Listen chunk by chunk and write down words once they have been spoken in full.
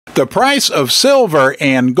The price of silver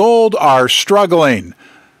and gold are struggling.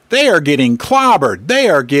 They are getting clobbered. They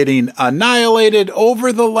are getting annihilated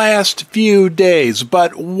over the last few days.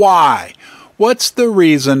 But why? What's the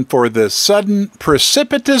reason for this sudden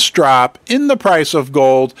precipitous drop in the price of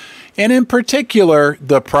gold, and in particular,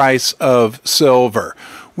 the price of silver?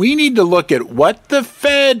 We need to look at what the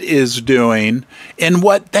Fed is doing and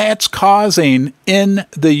what that's causing in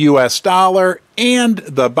the U.S. dollar and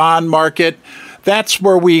the bond market. That's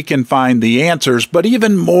where we can find the answers. But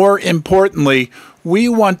even more importantly, we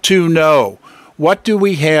want to know, what do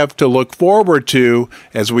we have to look forward to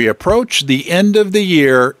as we approach the end of the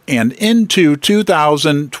year and into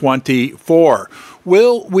 2024?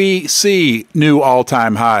 Will we see new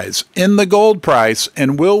all-time highs in the gold price,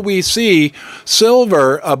 and will we see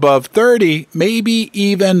silver above 30, maybe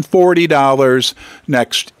even $40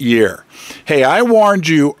 next year? Hey, I warned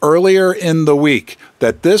you earlier in the week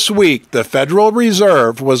that this week the Federal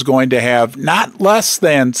Reserve was going to have not less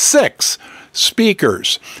than 6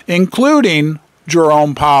 speakers, including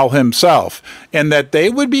Jerome Powell himself, and that they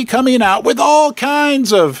would be coming out with all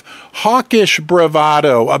kinds of hawkish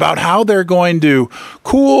bravado about how they're going to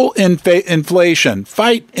cool inflation,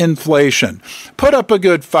 fight inflation, put up a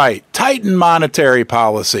good fight, tighten monetary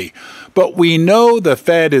policy. But we know the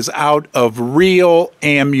Fed is out of real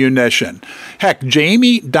ammunition. Heck,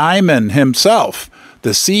 Jamie Dimon himself, the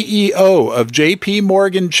CEO of JP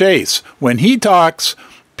Morgan Chase, when he talks,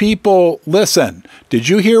 people listen. Did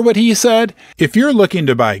you hear what he said? If you're looking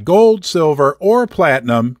to buy gold, silver, or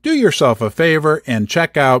platinum, do yourself a favor and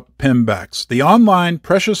check out Pimbex, the online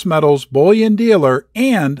precious metals bullion dealer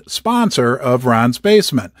and sponsor of Ron's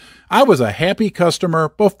Basement. I was a happy customer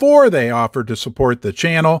before they offered to support the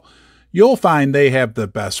channel. You'll find they have the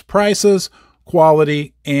best prices,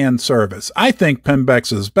 quality, and service. I think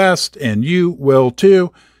Pimbex is best, and you will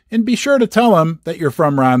too. And be sure to tell him that you're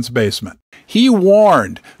from Ron's Basement. He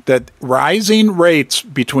warned that rising rates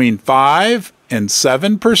between 5 and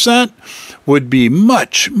 7% would be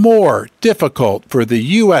much more difficult for the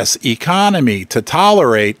U.S. economy to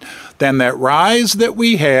tolerate than that rise that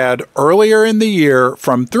we had earlier in the year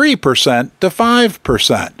from 3% to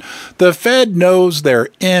 5%. The Fed knows they're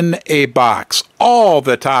in a box. All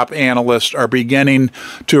the top analysts are beginning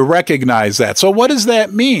to recognize that. So what does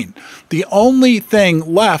that mean? The only thing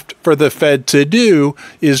left for the Fed to do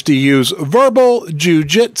is to use verbal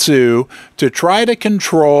jujitsu to try to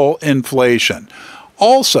control inflation.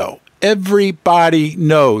 Also, everybody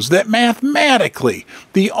knows that mathematically,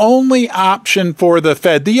 the only option for the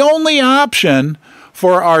Fed, the only option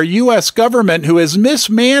for our U.S. government, who has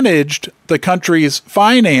mismanaged the country's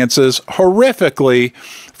finances horrifically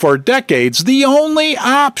for decades, the only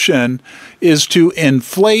option is to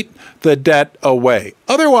inflate the debt away.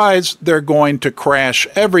 Otherwise, they're going to crash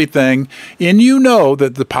everything, and you know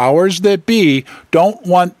that the powers that be don't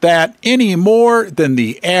want that any more than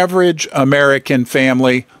the average American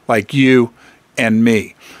family like you and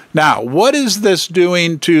me. Now, what is this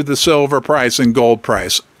doing to the silver price and gold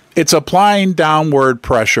price? It's applying downward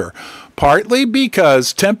pressure, partly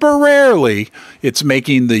because temporarily it's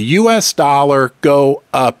making the U.S. dollar go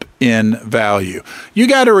up in value. You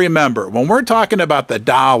got to remember, when we're talking about the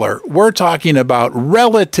dollar, we're talking about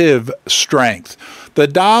relative strength. The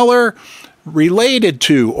dollar related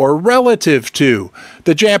to or relative to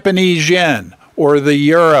the Japanese yen or the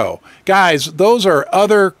euro. Guys, those are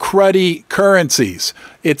other cruddy currencies.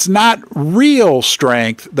 It's not real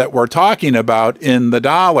strength that we're talking about in the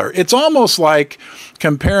dollar. It's almost like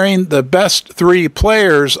comparing the best 3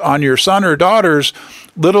 players on your son or daughter's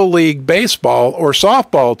Little League baseball or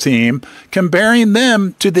softball team, comparing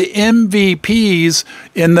them to the MVPs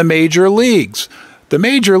in the major leagues. The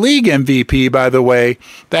major league MVP, by the way,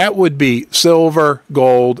 that would be silver,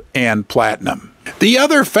 gold, and platinum. The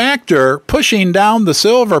other factor pushing down the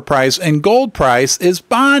silver price and gold price is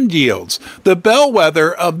bond yields. The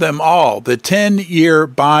bellwether of them all, the 10-year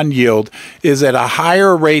bond yield, is at a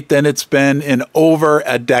higher rate than it's been in over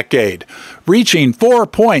a decade, reaching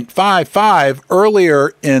 4.55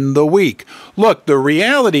 earlier in the week. Look, the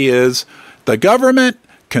reality is the government,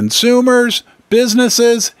 consumers,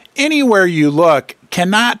 businesses, anywhere you look,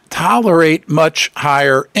 cannot tolerate much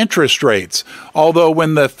higher interest rates. Although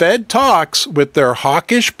when the Fed talks with their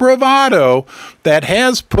hawkish bravado, that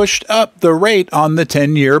has pushed up the rate on the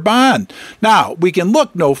 10-year bond. Now, we can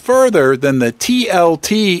look no further than the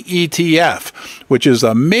TLT ETF, which is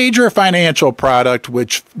a major financial product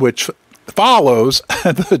which follows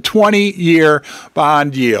the 20-year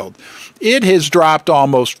bond yield. It has dropped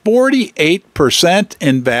almost 48%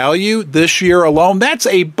 in value this year alone. That's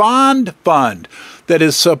a bond fund that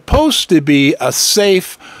is supposed to be a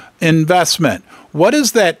safe investment. What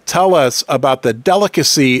does that tell us about the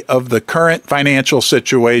delicacy of the current financial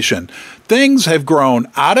situation? Things have grown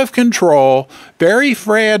out of control, very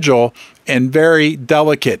fragile, and very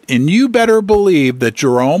delicate. And you better believe that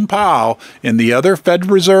Jerome Powell and the other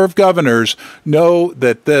Fed Reserve governors know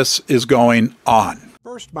that this is going on.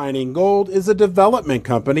 First Mining Gold is a development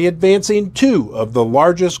company advancing two of the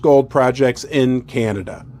largest gold projects in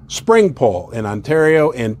Canada. Springpole in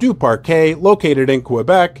Ontario and Duparquet, located in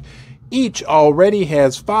Quebec, each already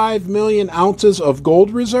has 5 million ounces of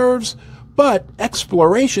gold reserves, but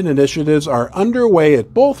exploration initiatives are underway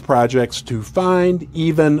at both projects to find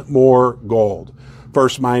even more gold.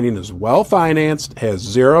 First Mining is well-financed, has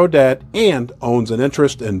zero debt, and owns an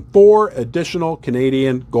interest in 4 additional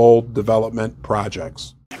Canadian gold development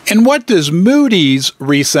projects. And what does Moody's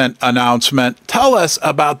recent announcement tell us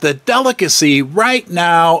about the delicacy right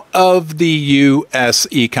now of the U.S.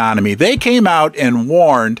 economy? They came out and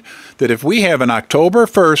warned that if we have an October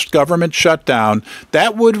 1st government shutdown,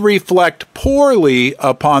 that would reflect poorly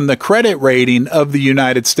upon the credit rating of the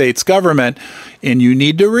United States government. And you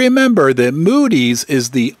need to remember that Moody's is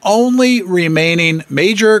the only remaining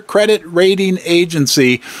major credit rating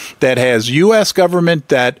agency that has U.S. government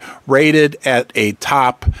debt rated at a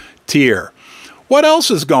top tier. What else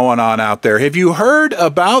is going on out there? Have you heard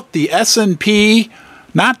about the S&P,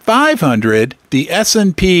 not 500, the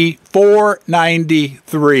S&P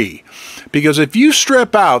 493? Because if you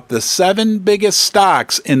strip out the 7 biggest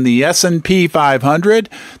stocks in the S&P 500,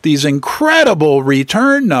 these incredible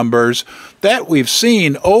return numbers that we've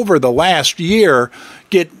seen over the last year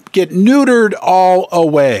get neutered all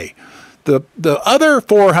away. The other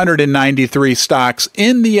 493 stocks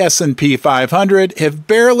in the S&P 500 have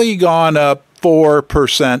barely gone up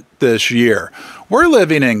 4% this year. We're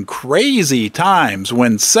living in crazy times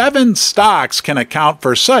when 7 stocks can account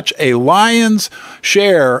for such a lion's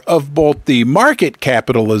share of both the market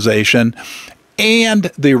capitalization and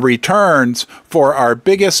the returns for our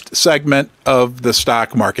biggest segment of the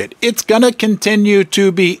stock market. It's going to continue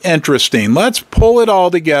to be interesting. Let's pull it all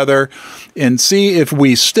together and see if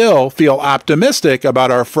we still feel optimistic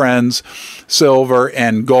about our friends silver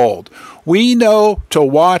and gold. We know to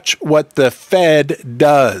watch what the Fed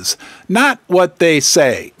does, not what they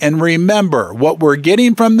say. And remember, what we're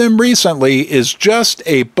getting from them recently is just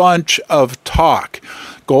a bunch of talk.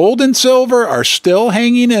 Gold and silver are still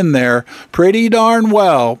hanging in there pretty darn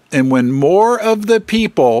well. And when more of the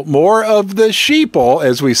people, more of the sheeple,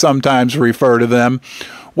 as we sometimes refer to them,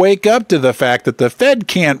 wake up to the fact that the Fed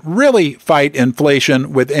can't really fight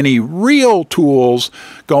inflation with any real tools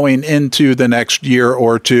going into the next year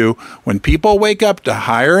or two. When people wake up to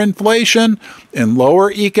higher inflation and lower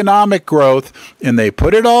economic growth, and they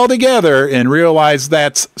put it all together and realize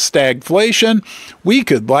that's stagflation, we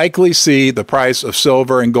could likely see the price of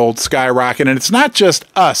silver and gold skyrocket. And it's not just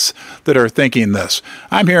us that are thinking this.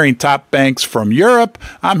 I'm hearing top banks from Europe.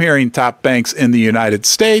 I'm hearing top banks in the United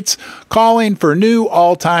States calling for new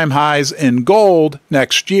all-time highs in gold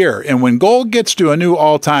next year. And when gold gets to a new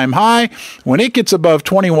all-time high, when it gets above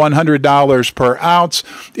 $2,100 per ounce,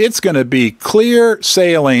 it's going to be clear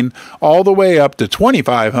sailing all the way up to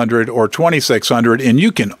 $2,500 or $2,600. And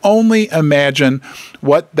you can only imagine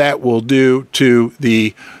what that will do to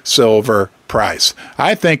the silver price.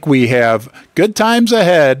 I think we have good times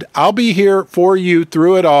ahead. I'll be here for you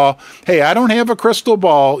through it all. Hey, I don't have a crystal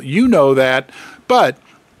ball. You know that. But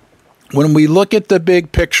when we look at the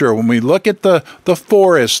big picture, when we look at the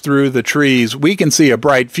forest through the trees, we can see a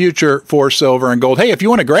bright future for silver and gold. Hey, if you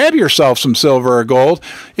want to grab yourself some silver or gold,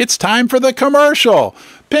 it's time for the commercial.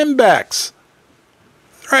 Pimbex,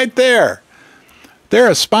 right there. They're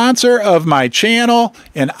a sponsor of my channel,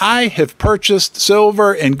 and I have purchased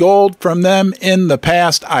silver and gold from them in the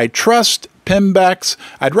past. I trust Pimbex.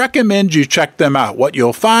 I'd recommend you check them out. What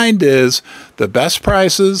you'll find is the best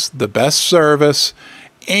prices, the best service,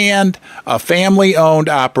 and a family-owned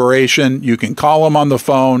operation. You can call them on the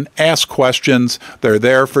phone, ask questions. They're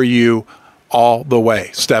there for you all the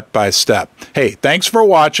way, step by step. Hey, thanks for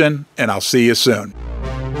watching, and I'll see you soon.